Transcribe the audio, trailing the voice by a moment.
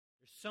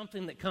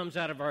something that comes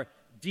out of our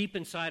deep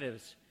inside of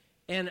us.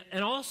 And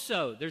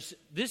also,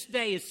 this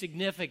day is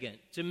significant.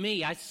 To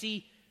me, I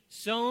see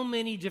so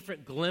many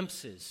different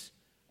glimpses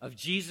of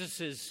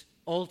Jesus'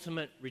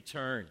 ultimate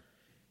return.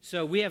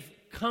 So we have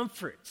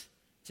comfort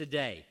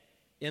today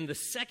in the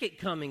second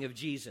coming of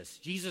Jesus.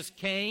 Jesus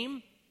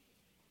came,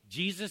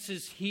 Jesus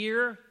is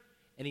here,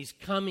 and he's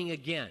coming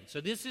again.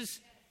 So this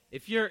is,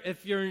 if you're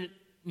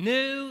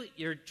new,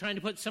 you're trying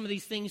to put some of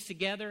these things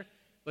together,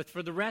 but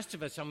for the rest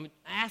of us, I'm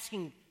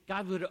asking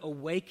God would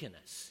awaken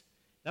us.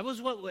 That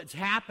was what was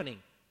happening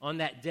on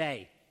that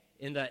day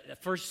in the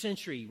first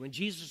century when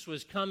Jesus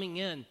was coming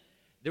in.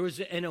 There was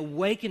an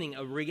awakening,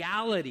 a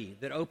reality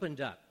that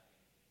opened up.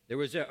 There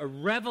was a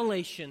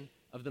revelation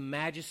of the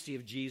majesty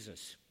of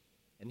Jesus.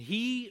 And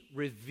he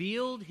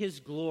revealed his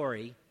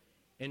glory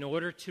in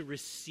order to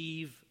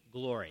receive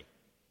glory.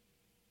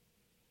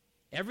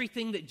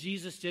 Everything that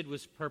Jesus did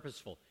was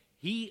purposeful.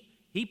 He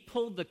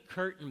pulled the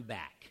curtain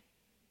back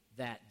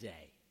that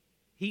day.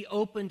 He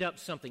opened up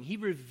something. He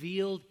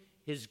revealed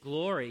his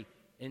glory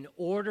in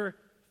order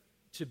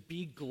to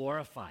be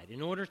glorified,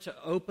 in order to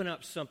open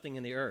up something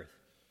in the earth.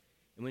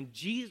 And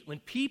when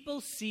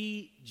people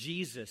see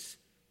Jesus,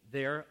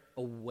 they're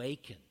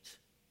awakened.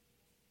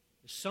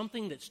 There's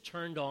something that's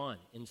turned on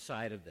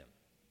inside of them.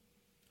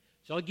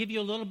 So I'll give you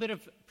a little bit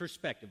of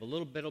perspective, a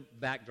little bit of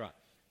backdrop.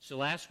 So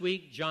last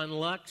week, John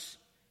Lux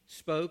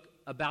spoke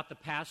about the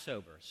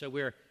Passover. So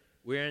we're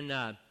in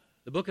the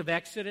book of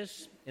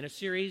Exodus in a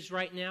series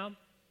right now.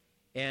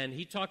 And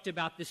he talked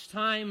about this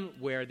time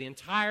where the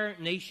entire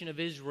nation of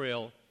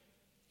Israel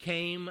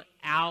came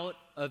out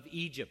of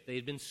Egypt. They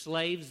had been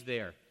slaves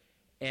there.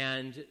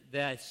 And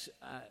that's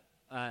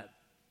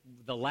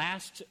the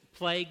last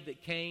plague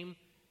that came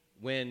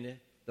when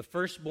the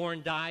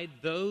firstborn died,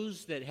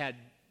 those that had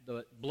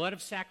the blood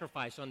of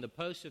sacrifice on the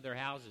posts of their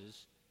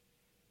houses,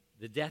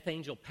 the death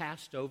angel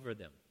passed over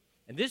them.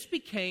 And this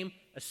became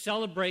a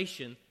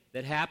celebration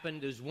that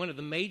happened. It was one of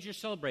the major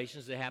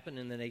celebrations that happened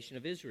in the nation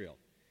of Israel.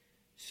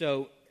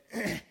 So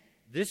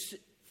this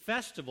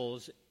festival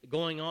is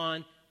going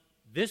on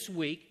this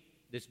week,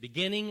 this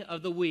beginning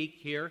of the week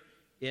here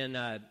in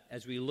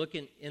as we look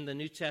in the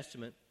New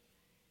Testament.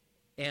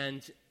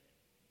 And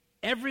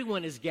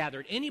everyone is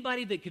gathered.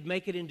 Anybody that could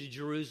make it into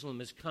Jerusalem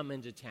has come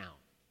into town.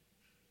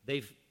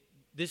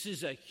 This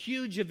is a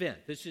huge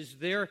event. This is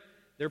their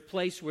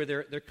place where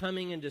they're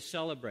coming in to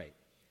celebrate.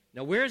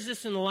 Now, where is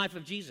this in the life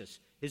of Jesus?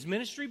 His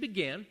ministry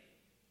began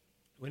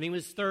when he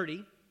was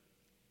 30,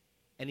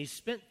 and he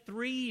spent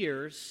 3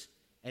 years,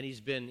 and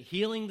he's been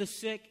healing the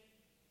sick,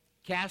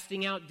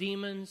 casting out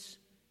demons,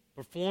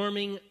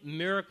 performing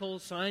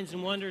miracles, signs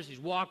and wonders. He's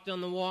walked on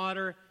the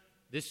water.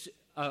 This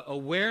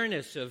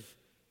awareness of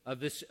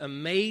this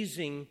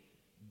amazing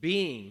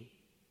being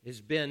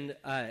has been,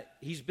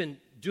 he's been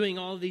doing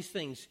all of these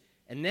things.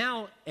 And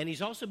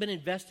he's also been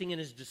investing in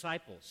his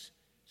disciples.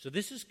 So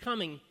this is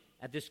coming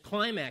at this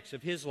climax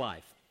of his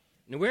life.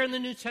 Now, where in the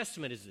New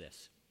Testament is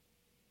this?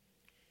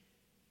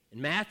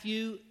 In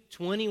Matthew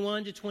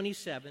 21 to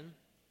 27,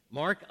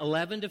 Mark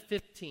 11 to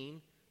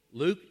 15,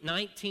 Luke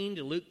 19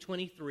 to Luke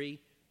 23,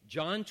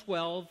 John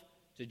 12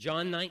 to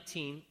John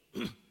 19,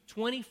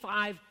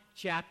 25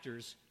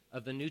 chapters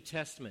of the New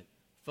Testament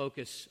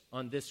focus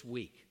on this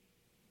week.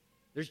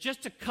 There's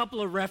just a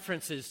couple of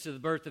references to the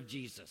birth of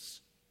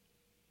Jesus.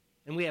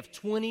 And we have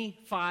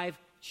 25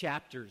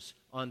 chapters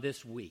on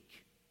this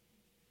week.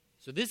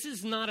 So this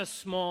is not a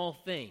small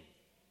thing.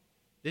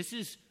 This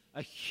is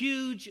a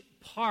huge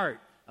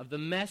part of the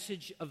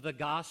message of the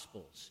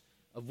Gospels,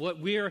 of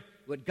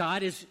what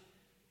God is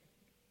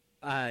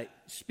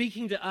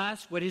speaking to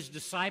us, what his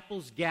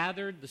disciples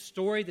gathered, the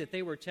story that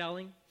they were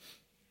telling.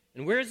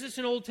 And where is this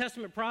in Old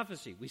Testament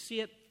prophecy? We see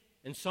it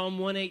in Psalm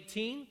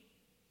 118.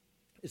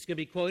 It's going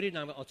to be quoted,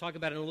 and I'll talk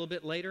about it a little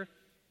bit later.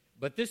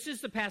 But this is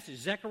the passage,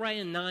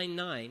 Zechariah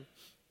 9:9.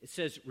 It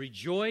says,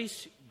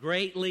 "Rejoice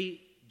greatly,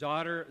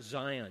 daughter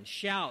Zion.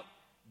 Shout,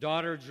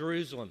 daughter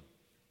Jerusalem.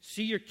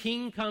 See, your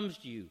king comes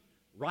to you,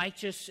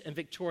 righteous and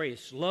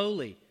victorious,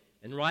 lowly,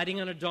 and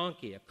riding on a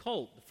donkey, a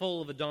colt, the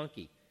foal of a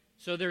donkey."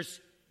 So there's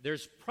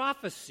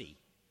prophecy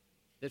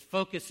that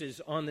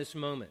focuses on this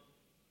moment.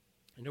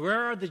 And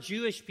where are the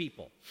Jewish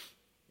people?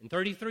 In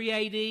 33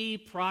 A.D.,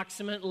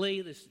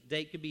 approximately, this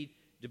date could be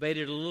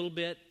debated a little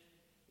bit,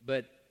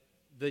 but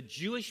the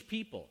Jewish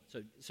people,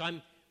 so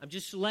I'm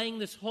just laying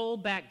this whole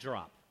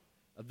backdrop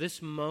of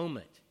this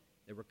moment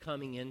that we're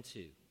coming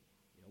into.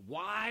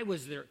 Why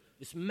was there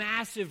this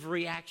massive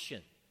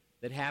reaction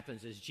that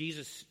happens as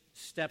Jesus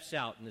steps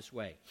out in this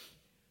way?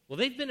 Well,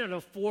 they've been on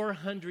a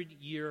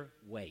 400-year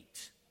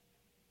wait.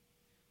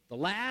 The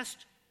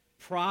last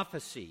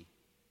prophecy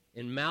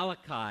in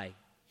Malachi,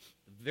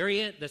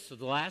 that's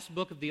the last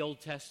book of the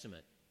Old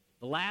Testament.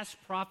 The last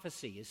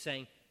prophecy is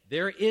saying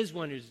there is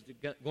one who's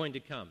going to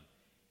come.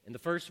 In the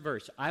first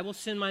verse, "I will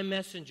send my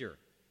messenger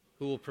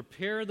who will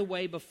prepare the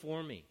way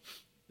before me.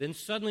 Then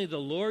suddenly the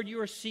Lord you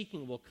are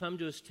seeking will come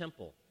to his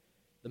temple.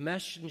 The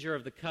messenger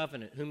of the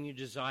covenant whom you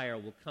desire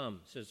will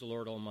come, says the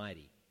Lord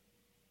Almighty."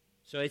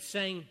 So it's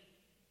saying,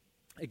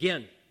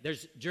 again,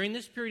 during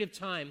this period of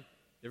time,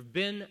 there have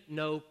been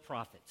no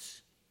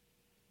prophets.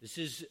 This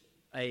is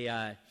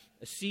a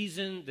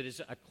season that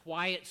is a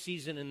quiet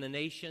season in the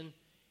nation,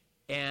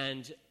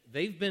 and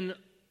they've been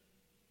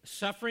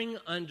suffering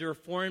under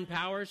foreign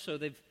powers, so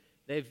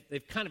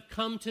they've kind of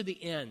come to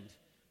the end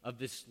of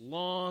this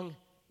long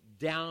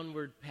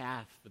downward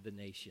path for the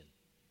nation.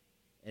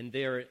 And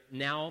they're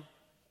now,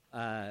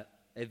 we're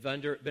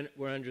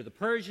under the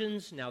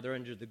Persians, now they're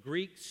under the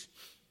Greeks,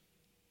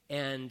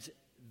 and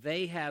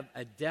they have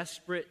a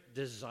desperate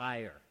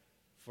desire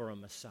for a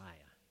Messiah,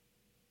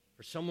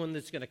 for someone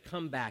that's going to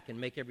come back and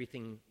make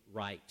everything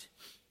right.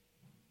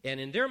 And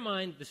in their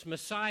mind, this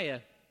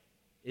Messiah,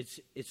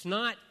 it's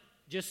not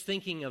just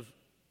thinking of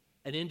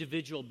an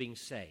individual being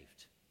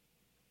saved.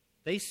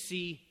 They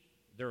see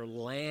their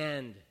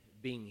land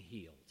being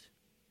healed.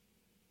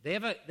 They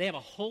have a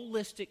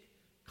holistic,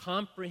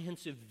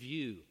 comprehensive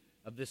view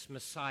of this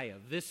Messiah,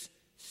 of this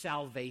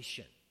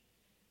salvation.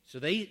 So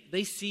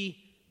they see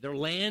their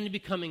land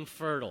becoming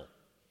fertile,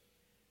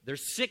 their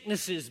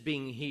sicknesses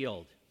being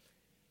healed.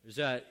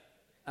 There's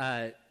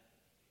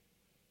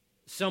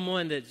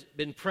someone that's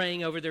been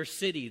praying over their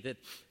city that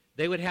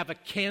they would have a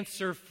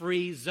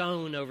cancer-free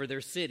zone over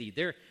their city.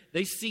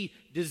 They see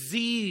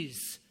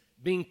disease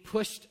being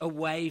pushed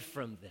away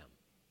from them.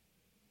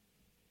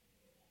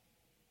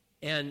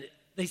 And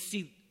they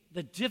see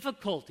the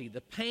difficulty,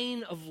 the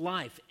pain of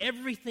life,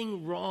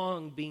 everything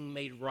wrong being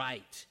made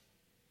right.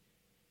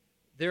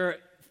 Their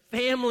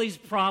families'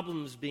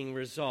 problems being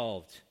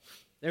resolved.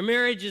 Their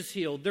marriages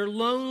healed. Their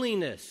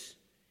loneliness.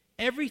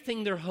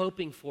 Everything they're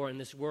hoping for in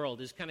this world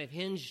is kind of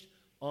hinged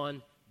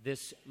on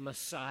this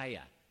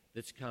Messiah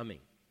that's coming.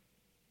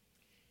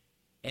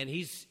 And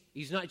he's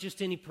not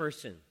just any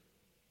person.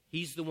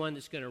 He's the one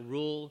that's going to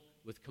rule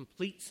with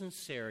complete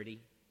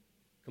sincerity,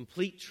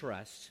 complete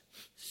trust,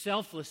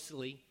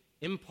 selflessly,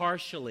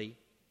 impartially,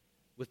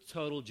 with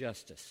total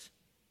justice.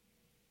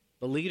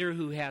 The leader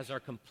who has our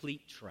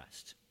complete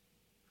trust.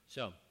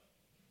 So, a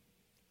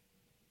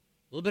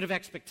little bit of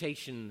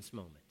expectation in this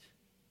moment.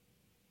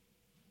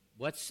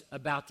 What's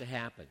about to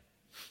happen?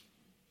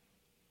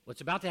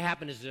 What's about to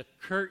happen is the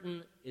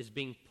curtain is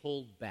being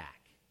pulled back.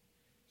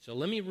 So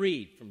let me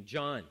read from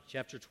John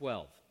chapter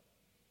 12.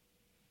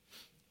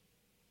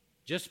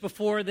 Just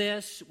before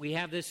this, we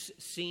have this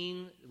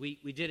scene, we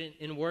did it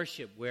in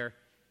worship, where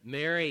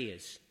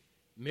Mary's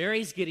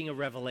getting a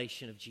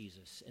revelation of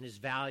Jesus and his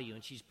value,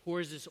 and she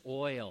pours this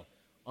oil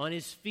on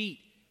his feet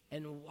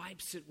and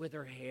wipes it with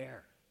her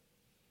hair.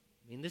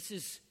 I mean, this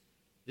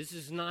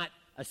is not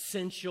a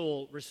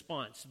sensual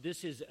response.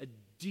 This is a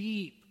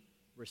deep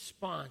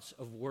response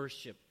of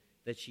worship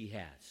that she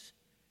has.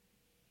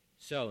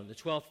 So, in the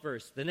 12th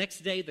verse, the next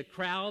day the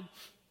crowd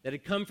that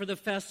had come for the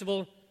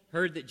festival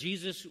heard that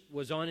Jesus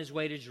was on his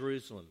way to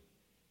Jerusalem.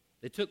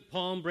 They took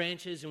palm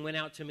branches and went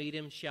out to meet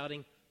him,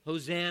 shouting,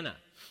 "Hosanna!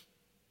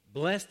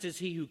 Blessed is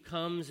he who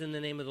comes in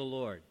the name of the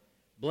Lord.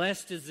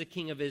 Blessed is the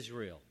King of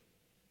Israel."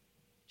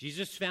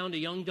 Jesus found a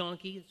young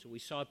donkey, that's what we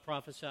saw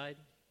prophesied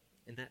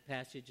in that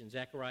passage in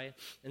Zechariah,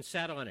 and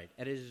sat on it,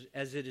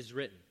 as it is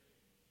written,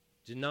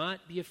 "Do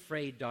not be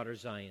afraid, daughter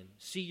Zion.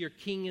 See, your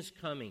king is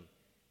coming,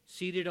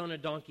 seated on a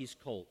donkey's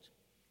colt."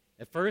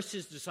 At first,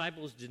 his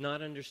disciples did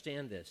not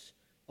understand this.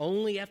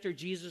 Only after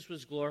Jesus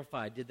was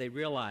glorified did they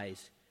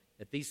realize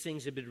that these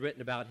things had been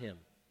written about him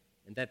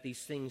and that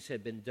these things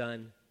had been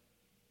done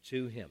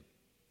to him.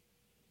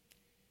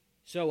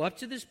 So up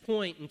to this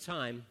point in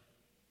time,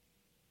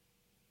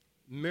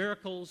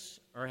 miracles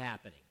are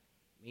happening.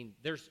 I mean,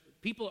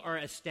 people are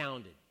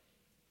astounded.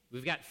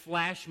 We've got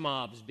flash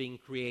mobs being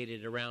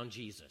created around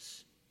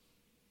Jesus.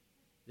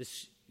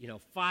 This,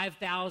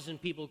 5,000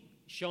 people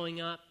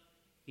showing up.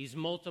 He's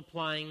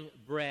multiplying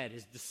bread.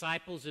 His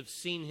disciples have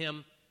seen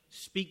him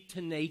speak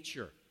to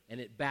nature and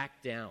it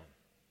backed down.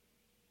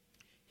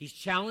 He's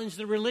challenged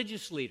the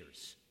religious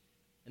leaders.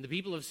 And the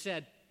people have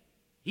said,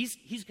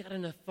 he's got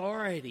an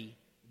authority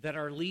that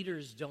our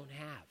leaders don't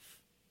have.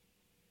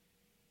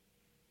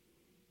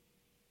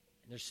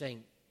 And they're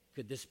saying,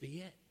 could this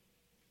be it?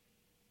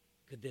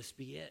 Could this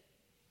be it?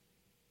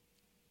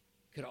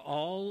 Could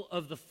all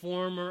of the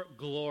former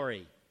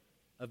glory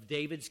of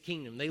David's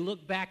kingdom, they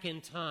look back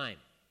in time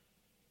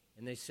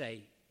and they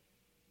say,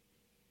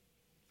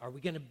 are we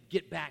going to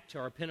get back to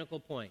our pinnacle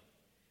point?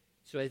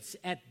 So it's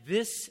at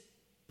this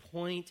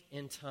point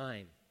in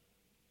time,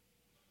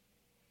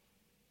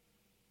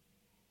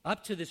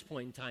 up to this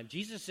point in time,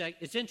 Jesus said,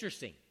 it's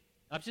interesting.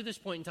 Up to this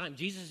point in time,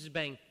 Jesus has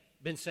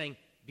been saying,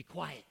 be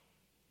quiet.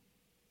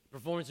 He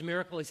performs a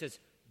miracle. He says,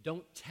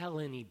 don't tell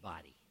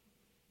anybody.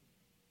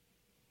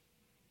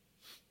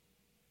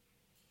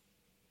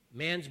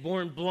 Man's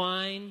born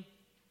blind.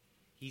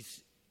 He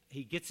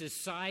gets his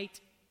sight.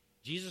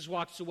 Jesus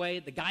walks away.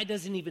 The guy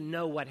doesn't even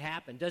know what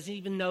happened, doesn't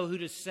even know who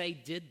to say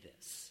did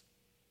this.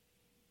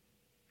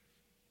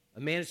 A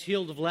man is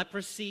healed of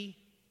leprosy.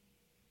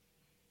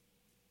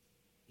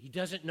 He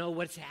doesn't know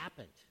what's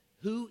happened.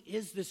 Who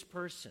is this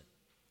person?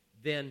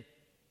 Then,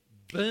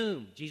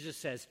 boom, Jesus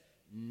says,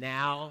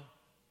 now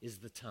is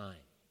the time.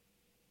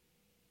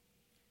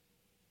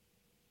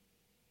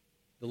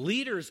 the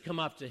leaders come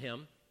up to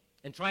him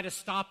and try to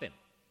stop him.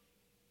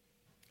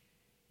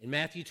 In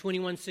Matthew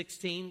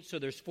 21:16, so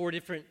there's 4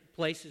 different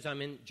places.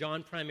 I'm in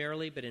John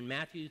primarily, but in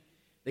Matthew,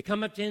 they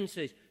come up to him and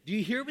say, do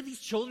you hear what these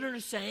children are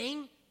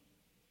saying?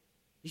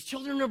 These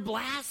children are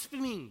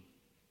blaspheming.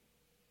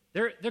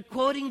 They're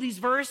quoting these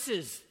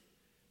verses.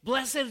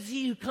 Blessed is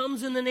he who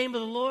comes in the name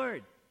of the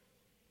Lord.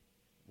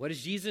 What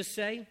does Jesus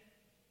say?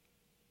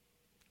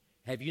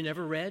 Have you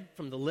never read,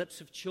 from the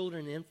lips of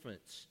children and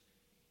infants,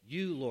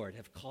 you, Lord,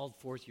 have called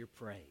forth your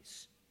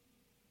praise.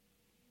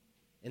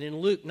 And in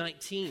Luke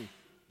 19,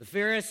 the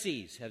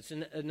Pharisees have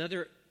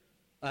another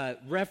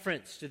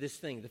reference to this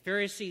thing. The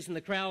Pharisees and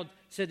the crowd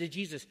said to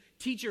Jesus,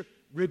 Teacher,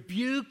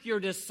 rebuke your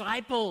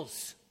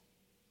disciples.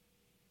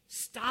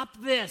 Stop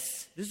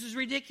this. This is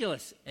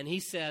ridiculous. And he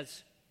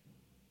says,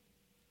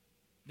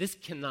 this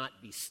cannot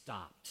be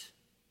stopped.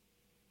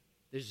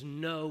 There's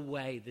no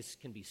way this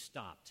can be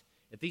stopped.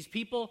 If these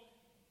people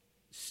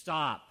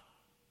stop,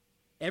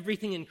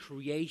 everything in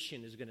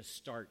creation is going to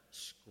start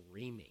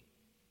screaming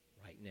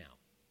right now.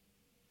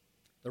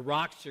 The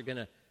rocks are going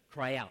to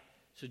cry out.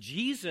 So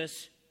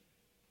Jesus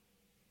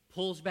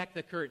pulls back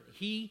the curtain.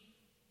 He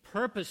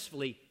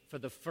purposefully, for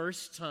the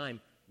first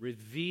time,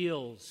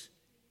 reveals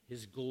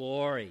his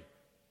glory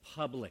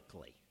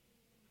publicly.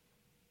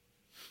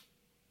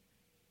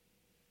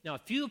 Now, a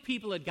few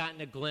people had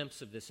gotten a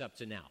glimpse of this up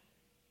to now.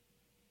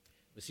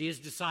 We see his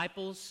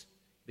disciples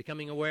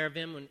becoming aware of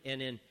him,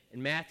 and in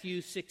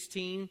Matthew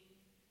 16,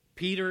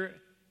 Peter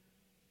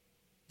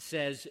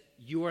says,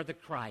 you are the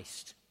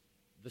Christ,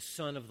 the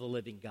Son of the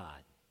living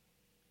God.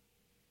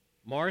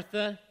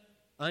 Martha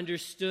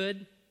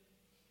understood.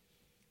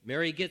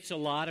 Mary gets a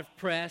lot of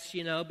press,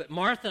 but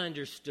Martha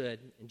understood.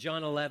 In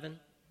John 11,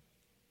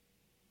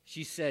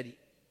 she said,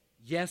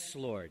 yes,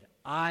 Lord,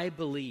 I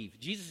believe.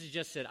 Jesus has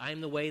just said, I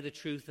am the way, the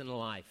truth, and the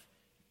life.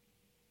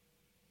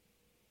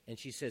 And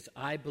she says,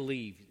 I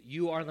believe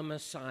you are the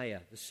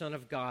Messiah, the Son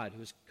of God, who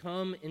has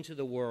come into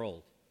the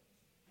world.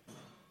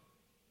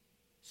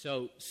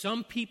 So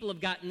some people have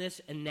gotten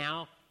this, and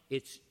now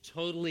it's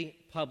totally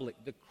public.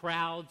 The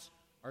crowds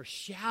are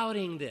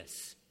shouting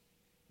this.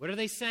 What are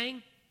they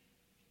saying?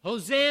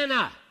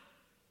 Hosanna!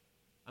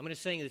 I'm going to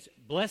sing this.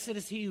 Blessed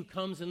is he who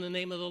comes in the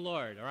name of the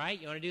Lord. All right?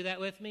 You want to do that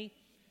with me?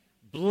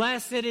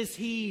 Blessed is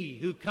he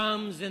who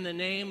comes in the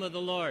name of the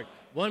Lord.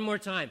 One more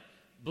time.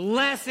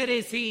 Blessed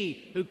is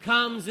he who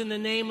comes in the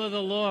name of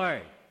the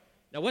Lord.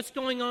 Now, what's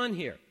going on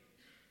here?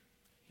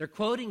 They're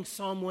quoting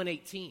Psalm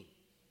 118.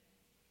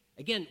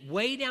 Again,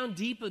 way down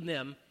deep in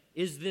them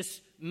is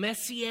this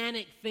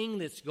messianic thing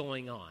that's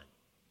going on.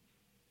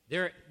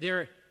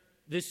 They're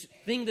this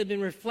thing they've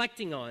been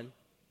reflecting on,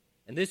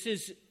 and this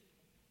is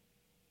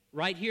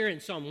right here in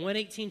Psalm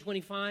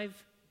 118:25.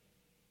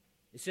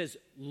 It says,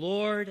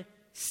 Lord,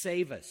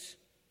 save us.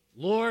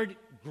 Lord,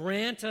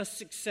 grant us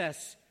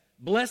success.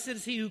 Blessed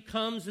is he who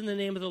comes in the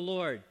name of the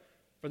Lord.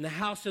 From the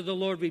house of the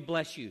Lord we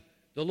bless you.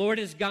 The Lord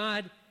is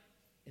God,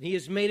 and he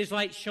has made his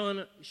light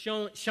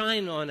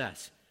shine on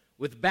us.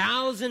 With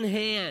boughs in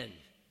hand,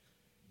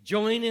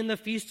 join in the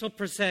festal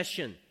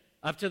procession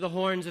up to the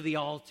horns of the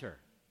altar.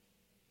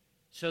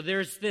 So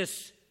there's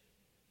this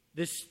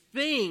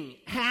thing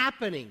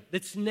happening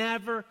that's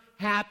never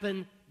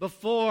happened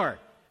before.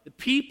 The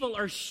people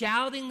are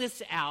shouting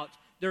this out.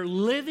 They're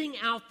living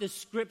out this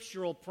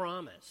scriptural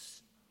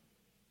promise.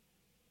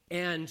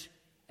 And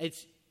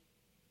it's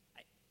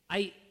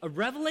a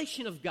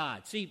revelation of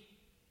God. See,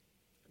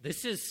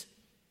 this is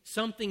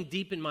something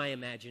deep in my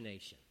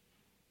imagination.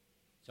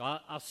 So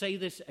I'll say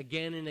this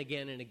again and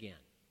again and again.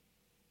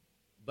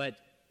 But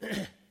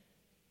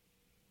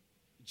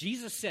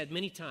Jesus said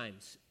many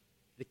times,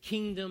 the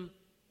kingdom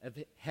of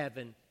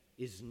heaven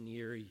is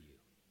near you.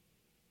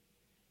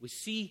 We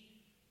see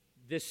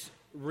this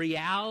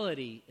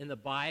reality in the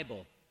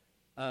Bible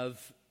of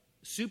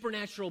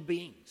supernatural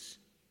beings.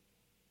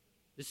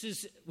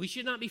 We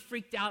should not be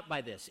freaked out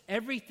by this.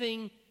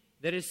 Everything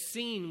that is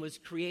seen was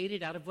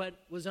created out of what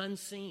was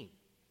unseen.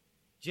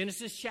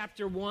 Genesis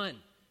chapter 1,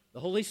 the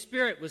Holy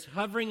Spirit was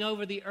hovering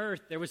over the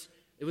earth. It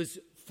was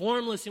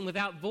formless and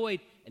without void,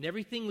 and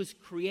everything was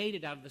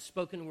created out of the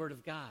spoken word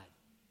of God.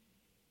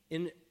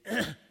 In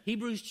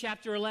Hebrews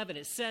chapter 11,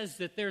 it says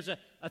that there's a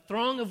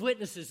throng of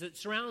witnesses that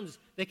surrounds us,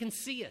 that can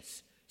see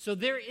us. So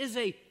there is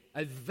a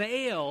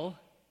veil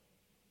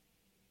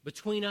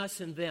between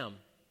us and them,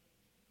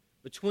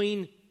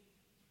 between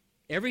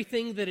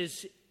everything that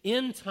is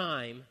in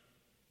time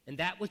and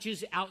that which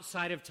is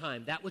outside of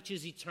time, that which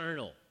is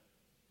eternal.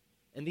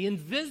 And the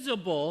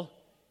invisible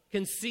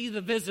can see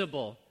the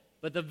visible,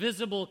 but the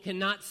visible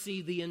cannot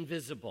see the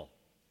invisible.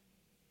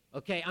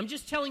 Okay, I'm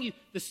just telling you,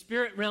 the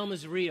spirit realm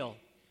is real,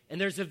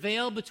 and there's a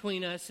veil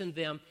between us and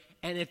them,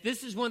 and if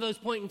this is one of those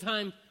points in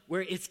time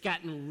where it's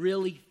gotten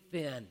really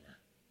thin,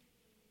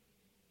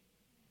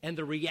 and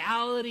the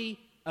reality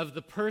of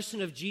the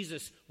person of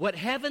Jesus, what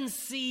heaven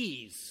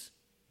sees,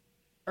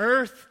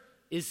 earth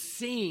is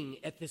seeing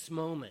at this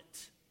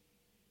moment.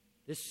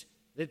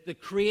 That the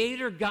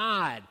Creator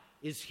God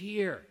is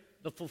here,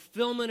 the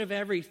fulfillment of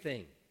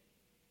everything.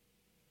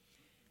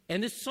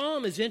 And this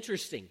psalm is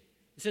interesting.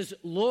 It says,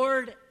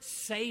 Lord,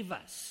 save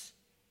us.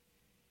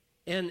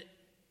 And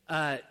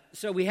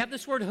so we have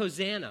this word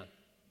Hosanna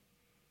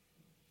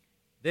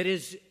that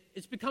is,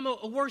 it's become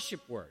a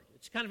worship word.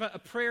 It's kind of a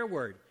prayer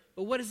word.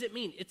 But what does it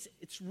mean?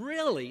 It's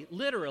really,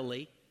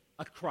 literally,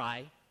 a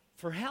cry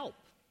for help.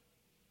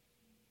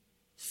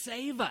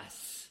 Save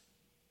us.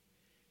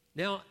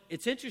 Now,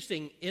 it's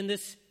interesting in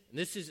this,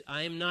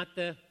 I am not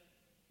the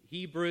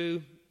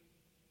Hebrew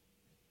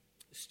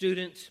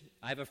student.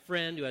 I have a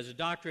friend who has a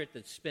doctorate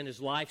that spent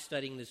his life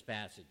studying this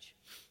passage.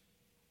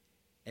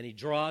 And he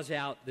draws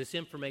out this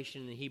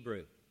information in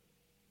Hebrew.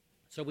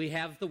 So we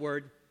have the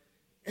word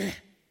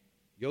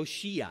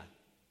Yoshia,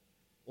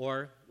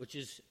 which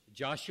is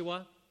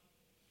Joshua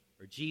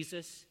or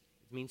Jesus.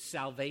 It means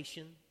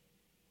salvation.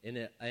 In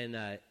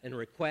a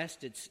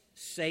request, it's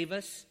save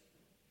us.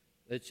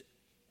 It's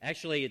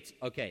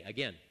okay,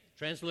 again,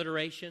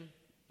 transliteration.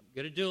 I'm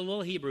going to do a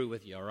little Hebrew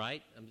with you, all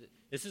right?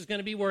 This is going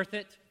to be worth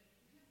it.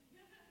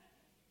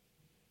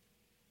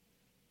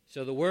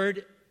 So the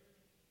word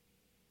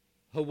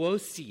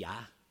Howosia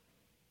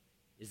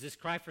is this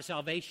cry for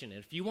salvation.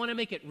 And if you want to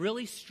make it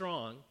really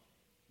strong,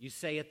 you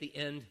say at the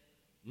end,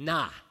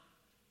 na.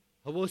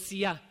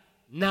 Howosia,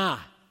 na.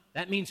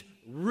 That means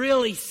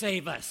really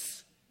save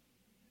us.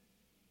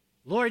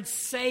 Lord,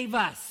 save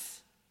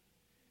us.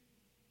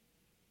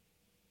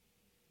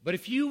 But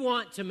if you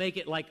want to make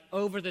it like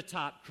over the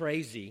top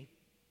crazy,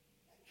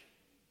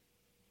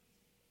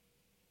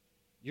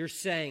 you're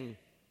saying,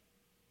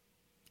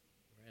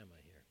 where am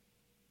I here?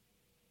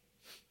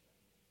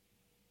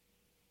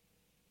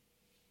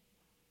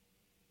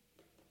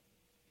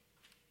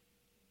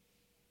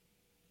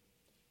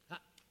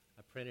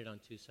 I printed on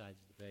two sides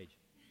of the page.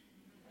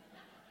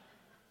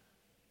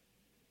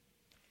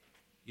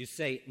 You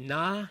say,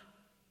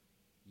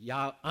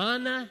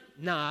 Ana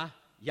na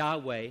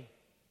Yahweh,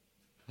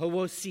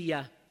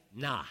 Howosia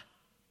na.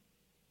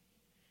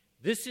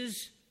 This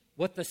is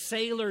what the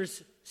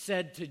sailors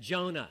said to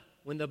Jonah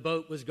when the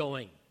boat was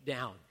going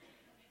down.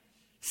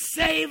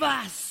 Save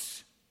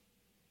us!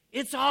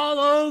 It's all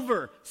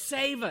over.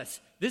 Save us.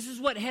 This is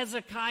what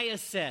Hezekiah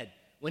said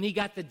when he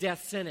got the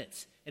death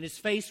sentence and his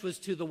face was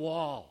to the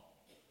wall.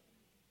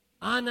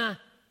 Ana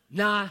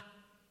na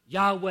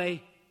Yahweh,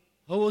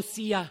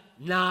 Howosia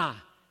na.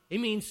 It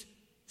means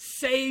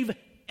save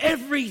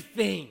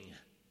everything.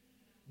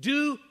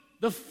 Do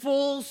the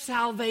full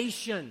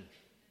salvation.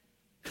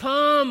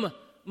 Come,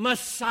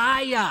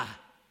 Messiah.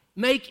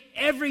 Make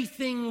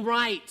everything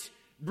right.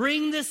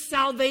 Bring this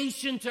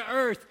salvation to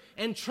earth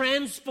and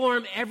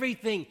transform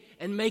everything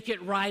and make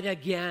it right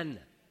again.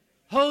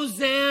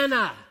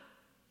 Hosanna.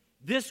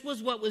 This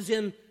was what was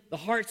in the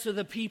hearts of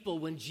the people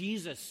when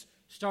Jesus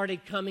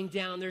started coming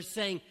down. They're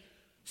saying,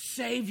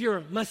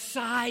 Savior,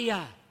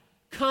 Messiah,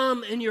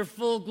 come in your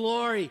full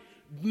glory.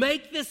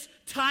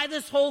 Tie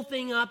this whole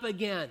thing up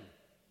again.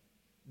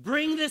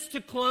 Bring this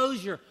to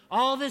closure.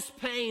 All this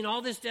pain,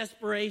 all this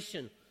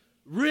desperation.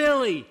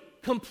 Really,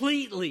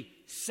 completely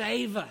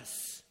save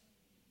us.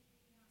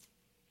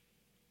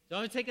 So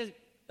I'm going to take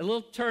a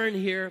little turn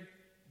here.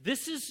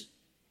 This is,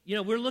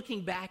 we're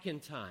looking back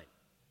in time.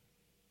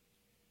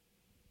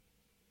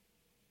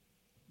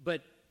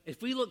 But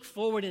if we look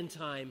forward in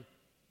time,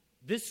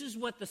 this is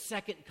what the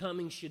second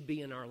coming should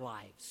be in our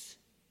lives.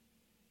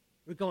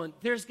 We're going,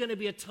 there's going to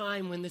be a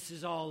time when this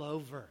is all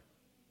over.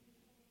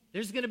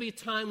 There's going to be a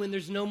time when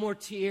there's no more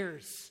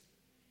tears,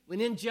 when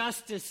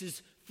injustice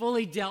is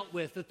fully dealt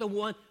with, that the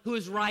one who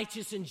is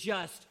righteous and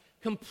just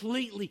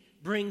completely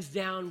brings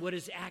down what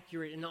is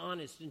accurate and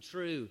honest and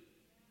true.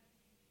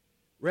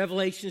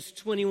 Revelations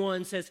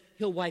 21 says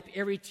he'll wipe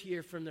every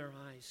tear from their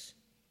eyes.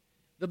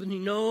 There'll be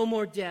no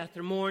more death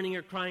or mourning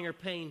or crying or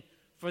pain,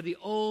 for the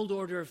old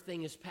order of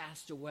things has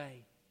passed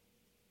away.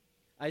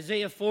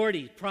 Isaiah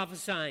 40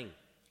 prophesying,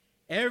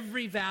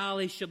 every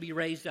valley shall be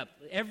raised up.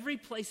 Every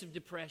place of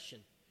depression,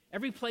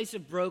 every place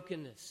of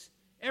brokenness,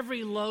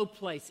 every low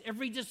place,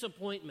 every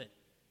disappointment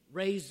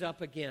raised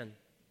up again.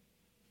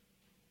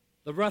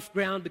 The rough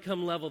ground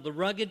become level. The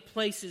rugged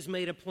places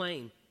made a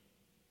plain.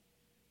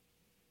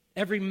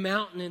 Every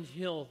mountain and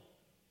hill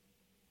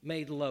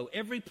made low.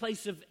 Every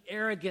place of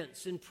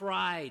arrogance and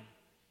pride.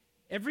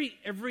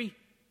 Every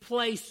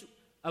place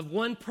of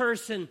one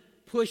person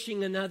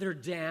pushing another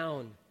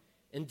down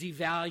and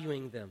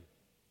devaluing them.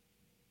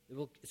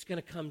 It's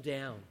going to come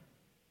down.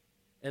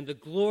 And the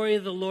glory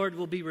of the Lord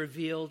will be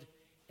revealed,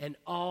 and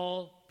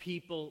all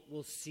people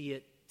will see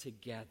it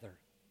together.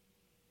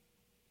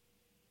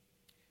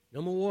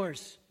 No more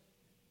wars.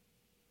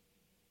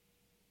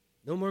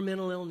 No more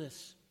mental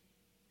illness.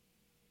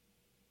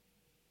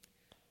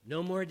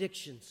 No more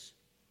addictions.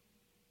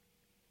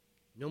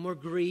 No more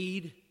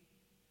greed.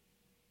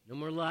 No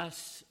more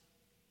lust.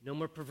 No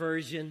more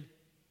perversion.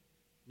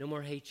 No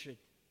more hatred.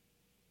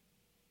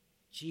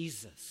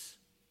 Jesus.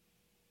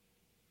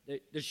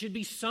 There should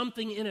be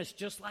something in us,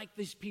 just like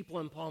these people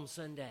on Palm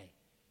Sunday,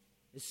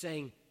 is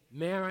saying,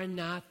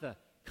 Maranatha,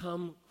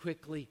 come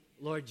quickly,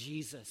 Lord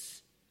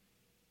Jesus.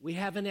 We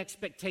have an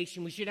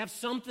expectation. We should have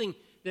something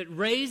that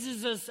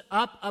raises us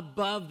up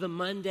above the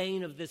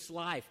mundane of this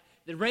life,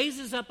 that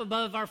raises up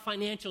above our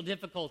financial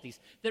difficulties,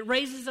 that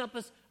raises up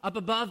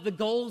above the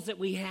goals that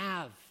we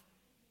have,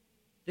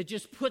 that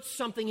just puts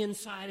something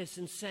inside us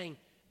and saying,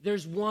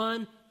 there's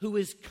one who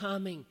is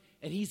coming,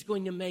 and he's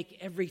going to make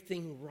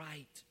everything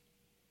right.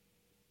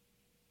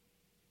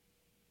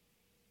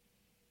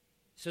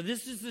 So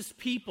this is this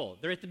people.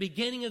 They're at the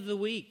beginning of the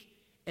week.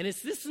 And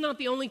this is not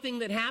the only thing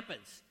that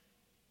happens.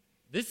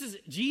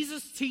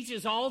 Jesus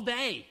teaches all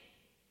day.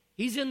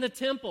 He's in the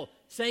temple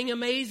saying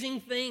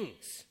amazing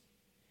things.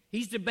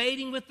 He's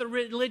debating with the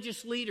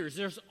religious leaders.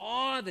 There's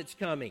awe that's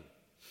coming.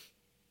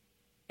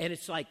 And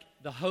it's like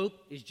the hope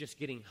is just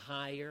getting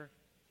higher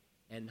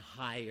and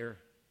higher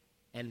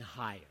and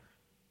higher.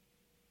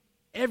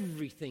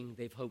 Everything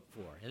they've hoped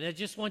for. And I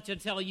just want to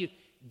tell you,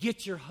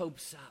 get your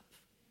hopes up.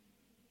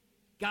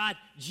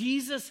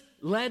 Jesus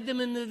led them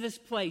into this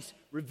place,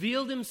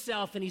 revealed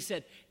himself, and he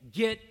said,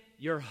 get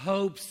your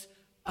hopes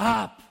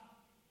up.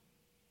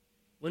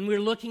 When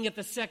we're looking at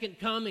the second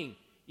coming,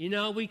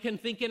 we can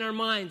think in our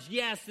minds,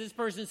 yes, this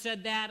person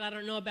said that, I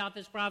don't know about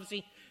this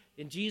prophecy.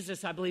 And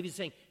Jesus, I believe he's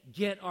saying,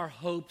 get our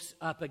hopes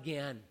up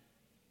again.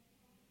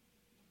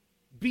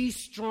 Be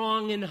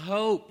strong in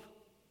hope.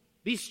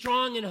 Be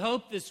strong in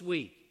hope this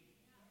week.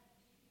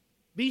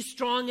 Be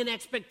strong in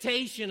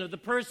expectation of the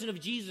person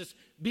of Jesus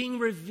being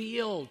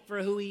revealed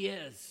for who he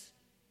is.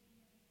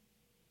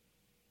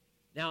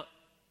 Now,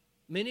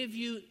 many of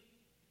you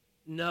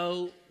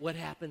know what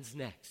happens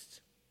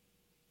next.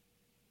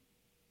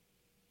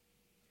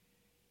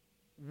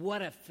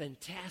 What a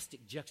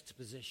fantastic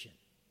juxtaposition.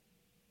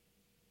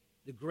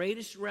 The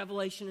greatest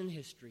revelation in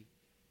history,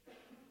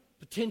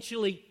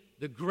 potentially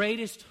the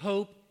greatest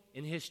hope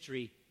in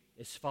history,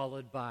 is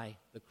followed by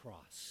the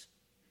cross.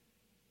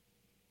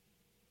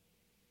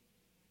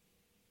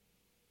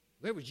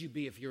 Where would you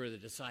be if you were the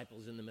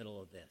disciples in the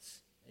middle of this?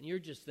 And you're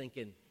just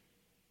thinking,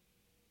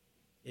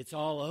 it's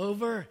all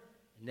over?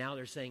 And now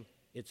they're saying,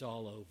 it's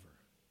all over.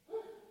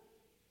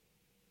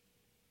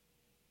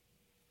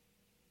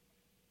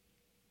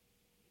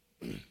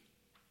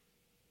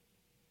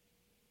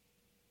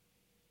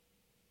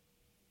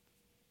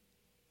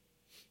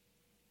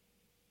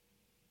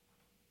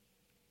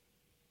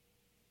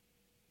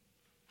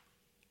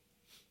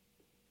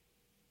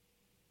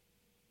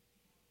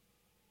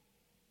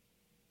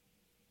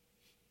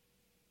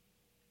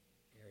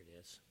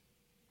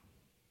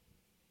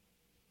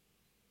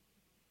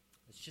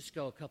 Let's just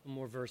go a couple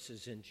more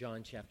verses in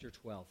John chapter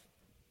 12.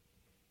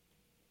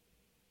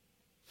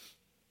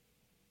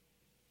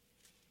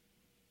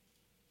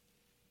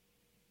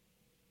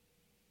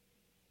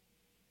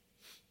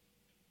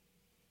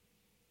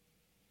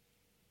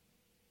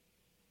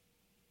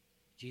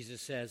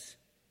 Jesus says,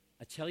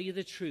 I tell you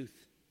the truth,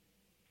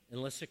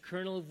 unless a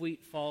kernel of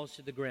wheat falls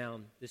to the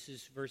ground, this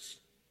is verse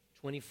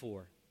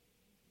 24.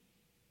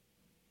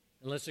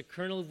 Unless a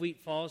kernel of wheat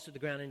falls to the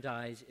ground and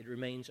dies, it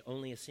remains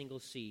only a single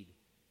seed.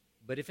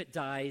 But if it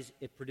dies,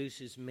 it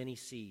produces many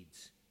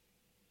seeds.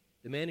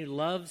 The man who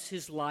loves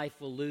his life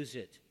will lose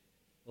it,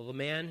 while the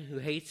man who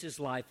hates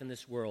his life in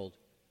this world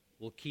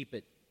will keep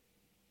it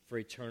for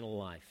eternal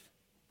life.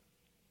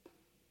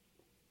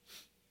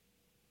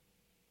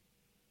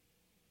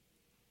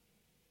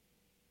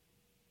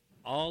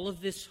 All of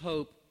this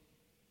hope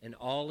and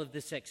all of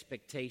this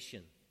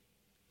expectation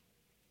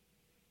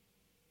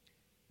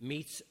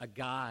meets a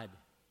God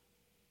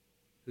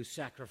who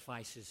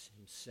sacrifices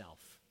himself.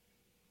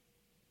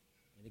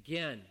 And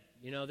again,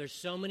 there's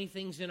so many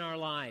things in our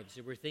lives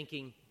that we're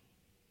thinking,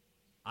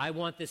 I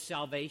want this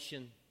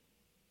salvation.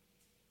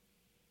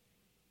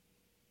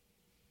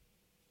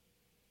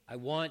 I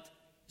want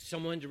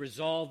someone to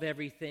resolve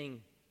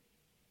everything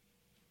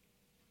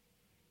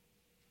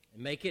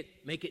and make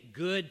it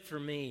good for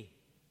me.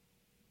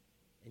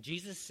 And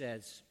Jesus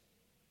says,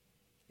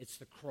 it's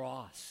the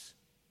cross.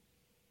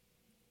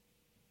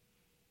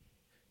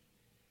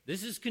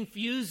 This is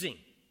confusing.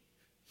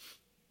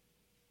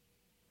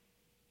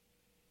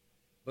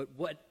 But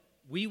what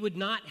we would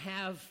not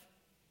have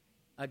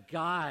a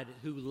God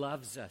who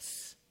loves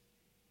us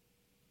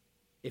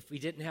if we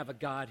didn't have a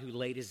God who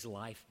laid his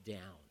life down.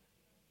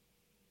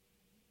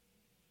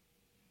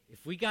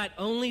 If we got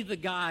only the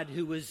God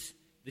who was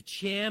the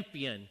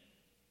champion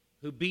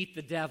who beat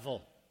the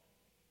devil,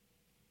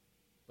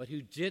 but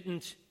who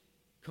didn't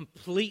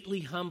completely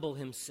humble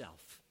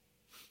himself,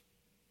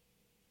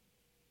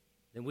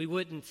 then we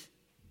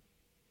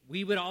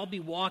would all be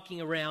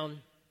walking around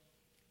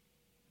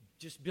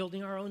just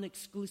building our own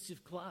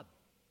exclusive club.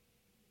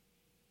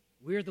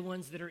 We're the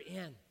ones that are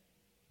in.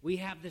 We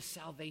have this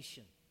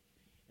salvation.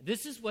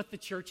 This is what the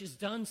church has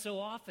done so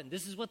often.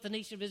 This is what the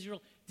nation of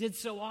Israel did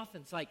so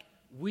often. It's like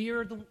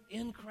we're the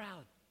in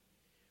crowd.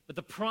 But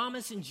the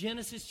promise in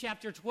Genesis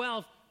chapter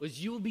 12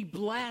 was you will be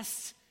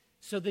blessed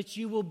so that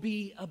you will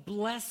be a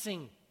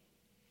blessing.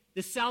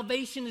 The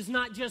salvation is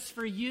not just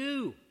for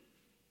you.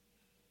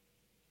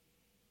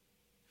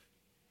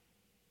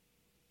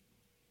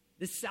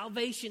 The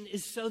salvation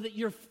is so that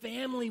your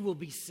family will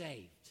be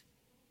saved.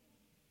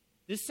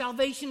 This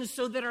salvation is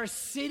so that our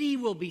city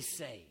will be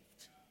saved.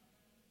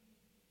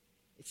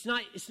 It's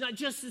not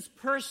just this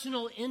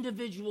personal,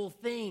 individual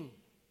thing.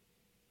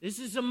 This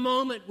is a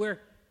moment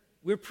where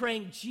we're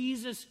praying,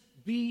 Jesus,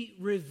 be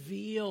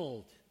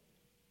revealed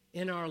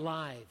in our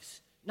lives.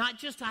 Not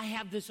just I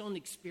have this own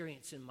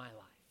experience in my life.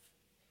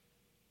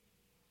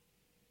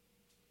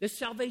 This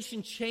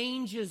salvation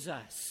changes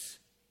us.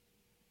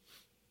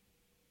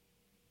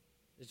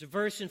 There's a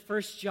verse in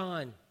 1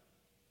 John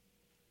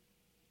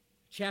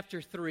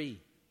chapter 3.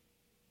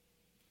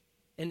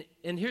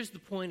 And here's the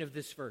point of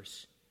this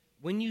verse.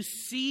 When you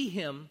see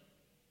him,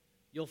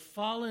 you'll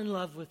fall in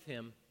love with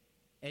him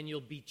and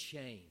you'll be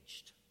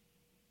changed.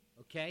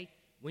 Okay?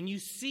 When you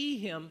see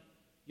him,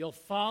 you'll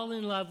fall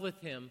in love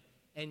with him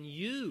and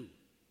you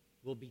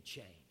will be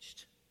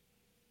changed.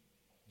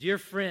 Dear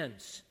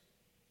friends,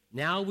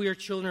 now we are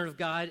children of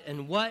God,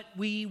 and what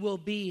we will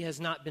be has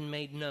not been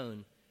made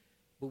known.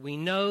 But we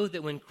know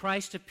that when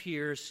Christ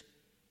appears,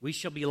 we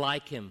shall be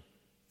like him,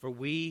 for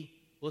we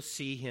will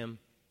see him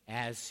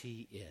as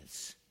he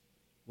is.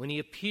 When he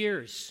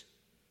appears,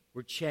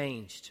 we're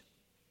changed.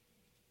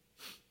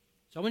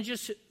 So I want to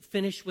just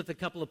finish with a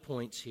couple of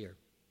points here.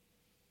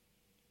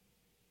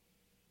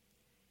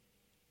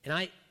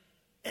 And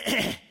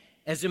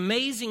as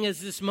amazing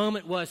as this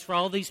moment was for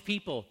all these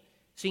people,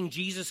 seeing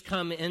Jesus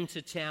come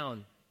into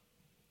town,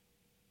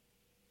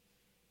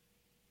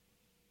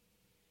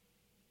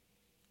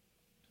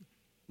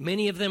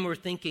 many of them were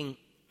thinking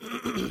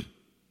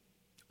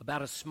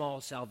about a small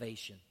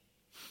salvation.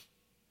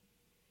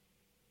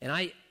 And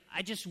I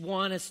just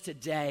want us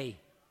today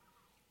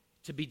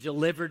to be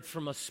delivered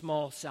from a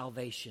small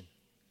salvation.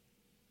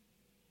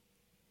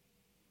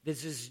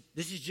 This is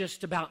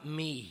just about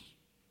me.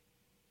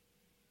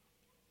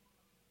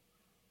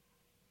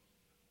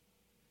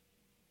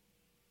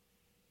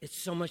 It's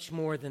so much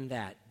more than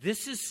that.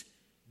 This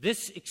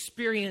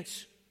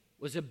experience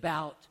was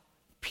about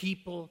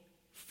people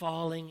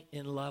falling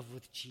in love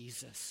with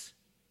Jesus.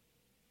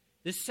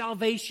 This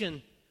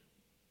salvation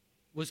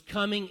was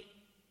coming.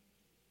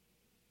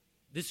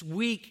 This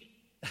week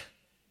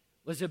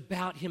was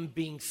about him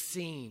being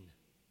seen.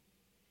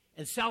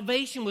 And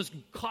salvation was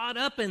caught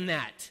up in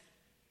that.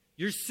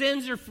 Your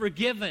sins are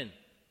forgiven.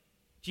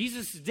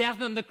 Jesus'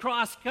 death on the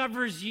cross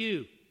covers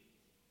you.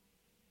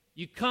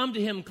 You come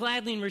to him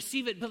gladly and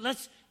receive it. But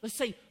let's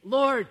say,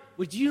 Lord,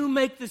 would you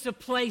make this a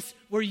place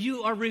where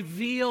you are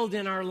revealed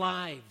in our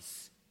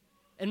lives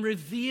and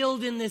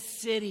revealed in this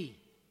city?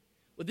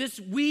 Well, this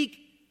week,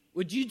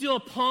 would you do a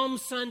Palm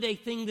Sunday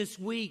thing this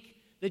week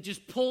that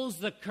just pulls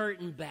the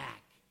curtain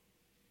back?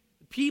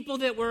 The people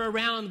that were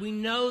around, we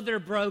know they're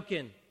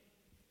broken.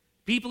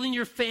 People in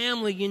your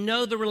family, you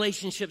know the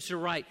relationships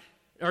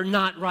are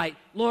not right.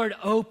 Lord,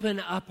 open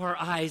up our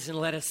eyes and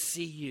let us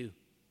see you.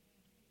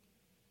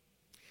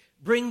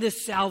 Bring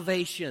this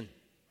salvation.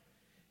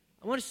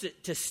 I want us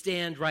to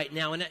stand right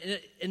now,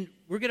 and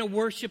we're going to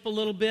worship a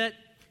little bit.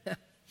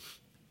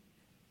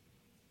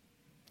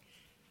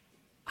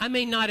 I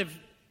may not have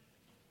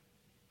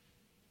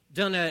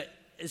done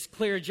as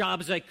clear a job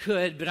as I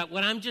could, but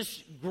what I'm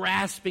just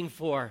grasping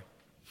for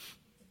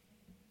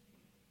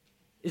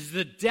is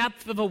the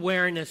depth of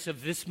awareness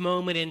of this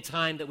moment in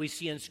time that we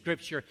see in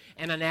Scripture,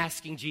 and I'm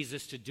asking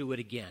Jesus to do it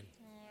again.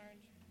 Lord,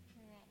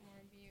 I want more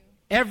of you.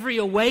 Every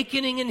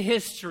awakening in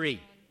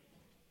history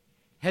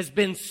has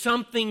been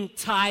something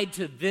tied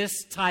to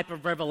this type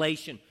of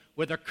revelation,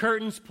 where the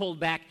curtain's pulled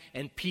back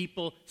and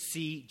people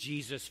see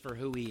Jesus for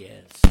who he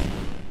is.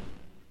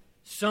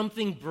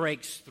 Something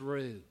breaks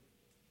through.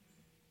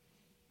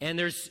 And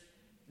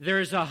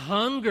there's a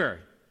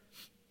hunger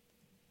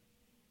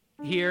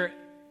here,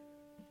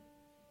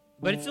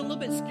 but it's a little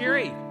bit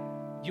scary.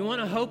 Do you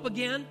want to hope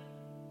again? Do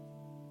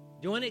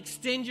you want to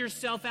extend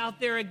yourself out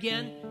there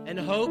again and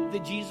hope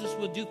that Jesus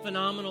will do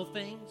phenomenal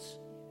things?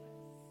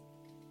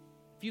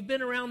 If you've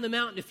been around the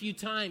mountain a few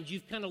times,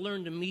 you've kind of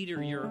learned to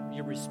meter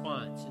your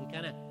response and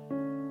kind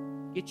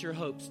of get your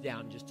hopes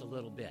down just a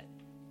little bit.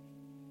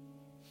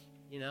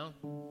 You know?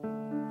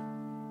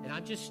 And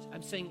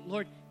I'm saying,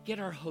 Lord, get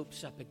our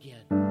hopes up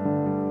again.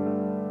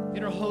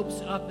 Get our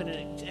hopes up in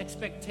an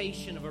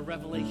expectation of a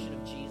revelation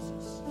of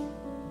Jesus.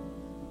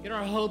 Get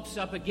our hopes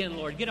up again,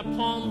 Lord. Get a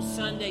Palm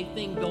Sunday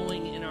thing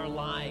going in our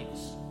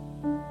lives,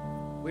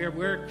 where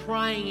we're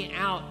crying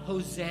out,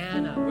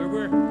 Hosanna, where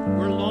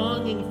we're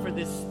longing for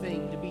this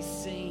thing to be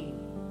seen.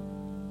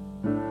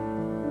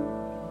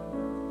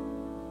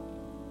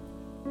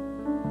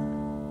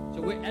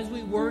 So as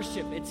we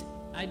worship,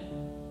 I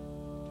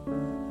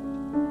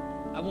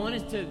want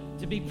it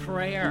to be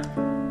prayer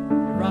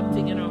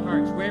erupting in our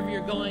hearts. Wherever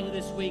you're going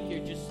this week,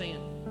 you're just saying,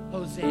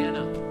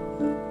 Hosanna.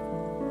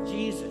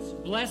 Jesus,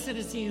 blessed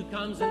is he who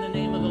comes in the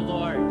name of the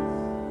Lord.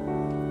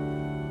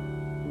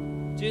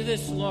 Do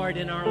this, Lord,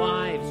 in our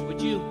lives.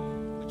 Would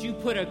you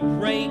put a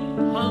great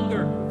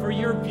hunger for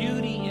your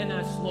beauty in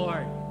us,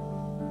 Lord?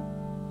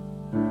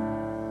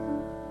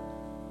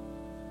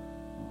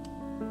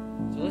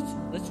 So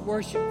let's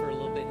worship for a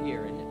little bit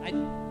here. And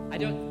I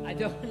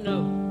don't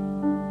know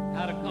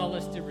how to call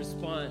us to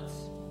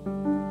response.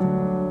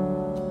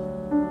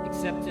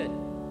 except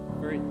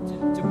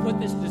to put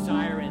this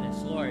desire in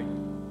us. Lord,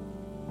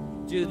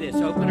 do this.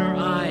 Open our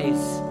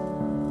eyes.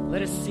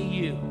 Let us see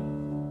you.